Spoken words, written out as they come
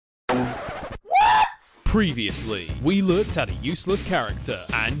Previously, we looked at a useless character,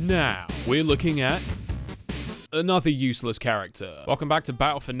 and now we're looking at another useless character. Welcome back to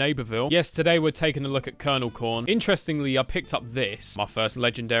Battle for Neighborville. Yes, today we're taking a look at Kernel Corn. Interestingly, I picked up this, my first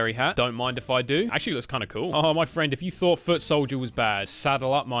legendary hat. Don't mind if I do. Actually looks kind of cool. Oh, my friend, if you thought Foot Soldier was bad,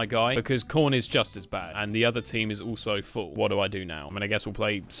 saddle up, my guy, because Corn is just as bad. And the other team is also full. What do I do now? I mean, I guess we'll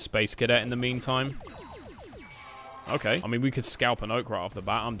play Space Cadet in the meantime. Okay. I mean, we could scalp an oak right off the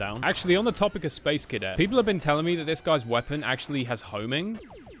bat. I'm down. Actually, on the topic of Space Cadet, people have been telling me that this guy's weapon actually has homing.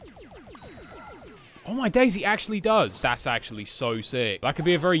 Oh my days, he actually does. That's actually so sick. That could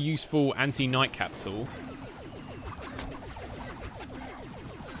be a very useful anti-nightcap tool.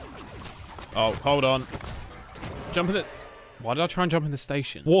 Oh, hold on. Jump in the... Why did I try and jump in the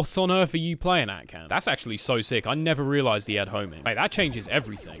station? What on earth are you playing at, Cam? That's actually so sick. I never realized he had homing. Wait, that changes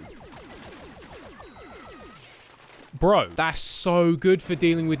everything. Bro, that's so good for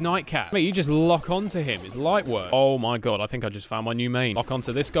dealing with Nightcap. Mate, you just lock onto him. It's light work. Oh my god, I think I just found my new main. Lock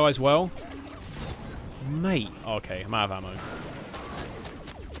onto this guy as well. Mate. Okay, I'm out of ammo.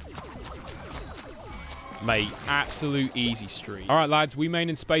 Mate, absolute easy street. All right, lads, we main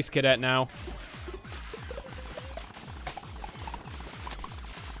in Space Cadet now.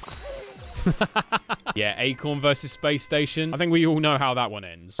 Yeah, Acorn versus Space Station. I think we all know how that one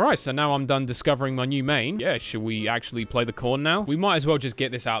ends. All right, so now I'm done discovering my new main. Yeah, should we actually play the Corn now? We might as well just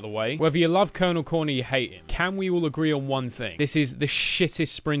get this out of the way. Whether you love Kernel Corn or you hate him, can we all agree on one thing? This is the shittest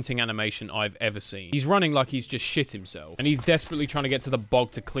sprinting animation I've ever seen. He's running like he's just shit himself, and he's desperately trying to get to the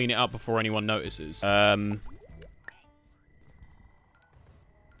bog to clean it up before anyone notices. I'm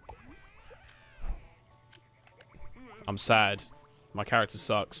sad. My character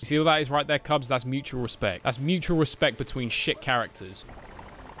sucks. You see all that is right there, Cubs? That's mutual respect. That's mutual respect between shit characters.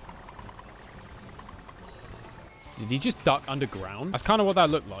 Did he just duck underground? That's kind of what that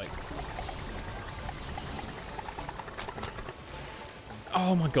looked like.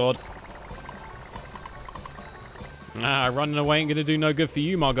 Oh my god. Ah, running away ain't gonna do no good for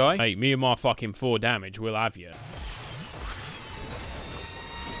you, my guy. Hey, me and my fucking 4 damage, we'll have you.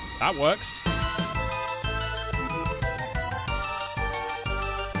 That works.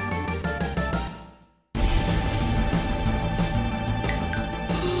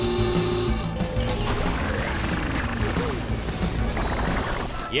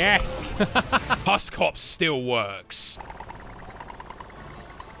 Yes! Husk Hop still works.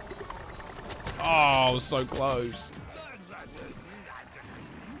 Oh, so close.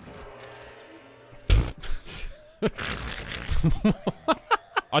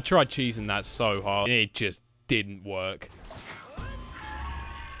 I tried cheesing that so hard. It just didn't work.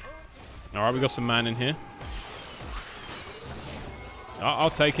 Alright, we got some man in here. Oh, I'll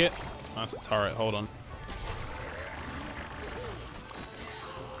take it. That's a turret. Hold on.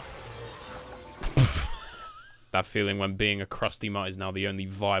 That feeling when being a crusty mutt is now the only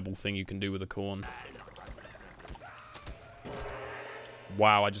viable thing you can do with a corn.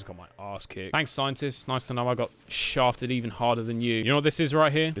 Wow, I just got my ass kicked. Thanks, scientist. Nice to know I got shafted even harder than you. You know what this is right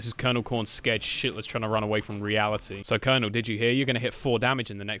here? This is Kernel Corn scared shitless trying to run away from reality. So, Kernel, did you hear? You're going to hit 4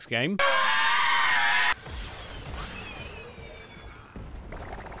 damage in the next game.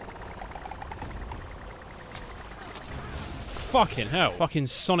 Fucking hell. Fucking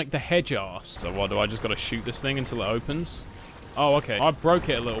Sonic the Hedge ass. So what, do I just gotta shoot this thing until it opens? Oh, okay. I broke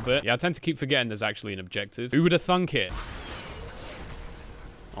it a little bit. Yeah, I tend to keep forgetting there's actually an objective. Who would have thunk it?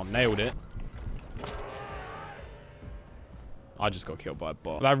 Oh, nailed it. I just got killed by a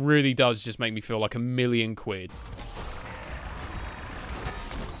bot. That really does just make me feel like £1,000,000 quid.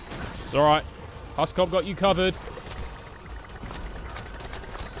 It's alright. Husk Hop got you covered.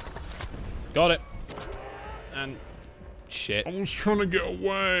 Got it. And... shit. I was trying to get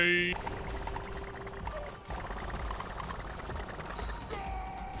away.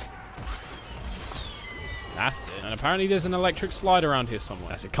 That's it. And apparently there's an electric slide around here somewhere.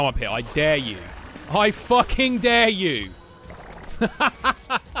 That's it. Come up here. I dare you. I fucking dare you.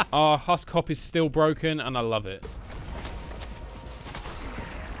 Our Husk Hop is still broken and I love it.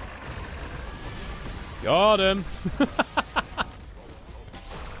 Got him.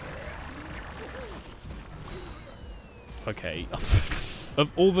 Okay.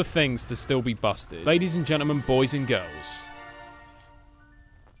 Of all the things to still be busted, ladies and gentlemen, boys and girls.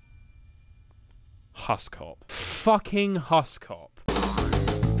 Husk Hop. Fucking Husk Hop.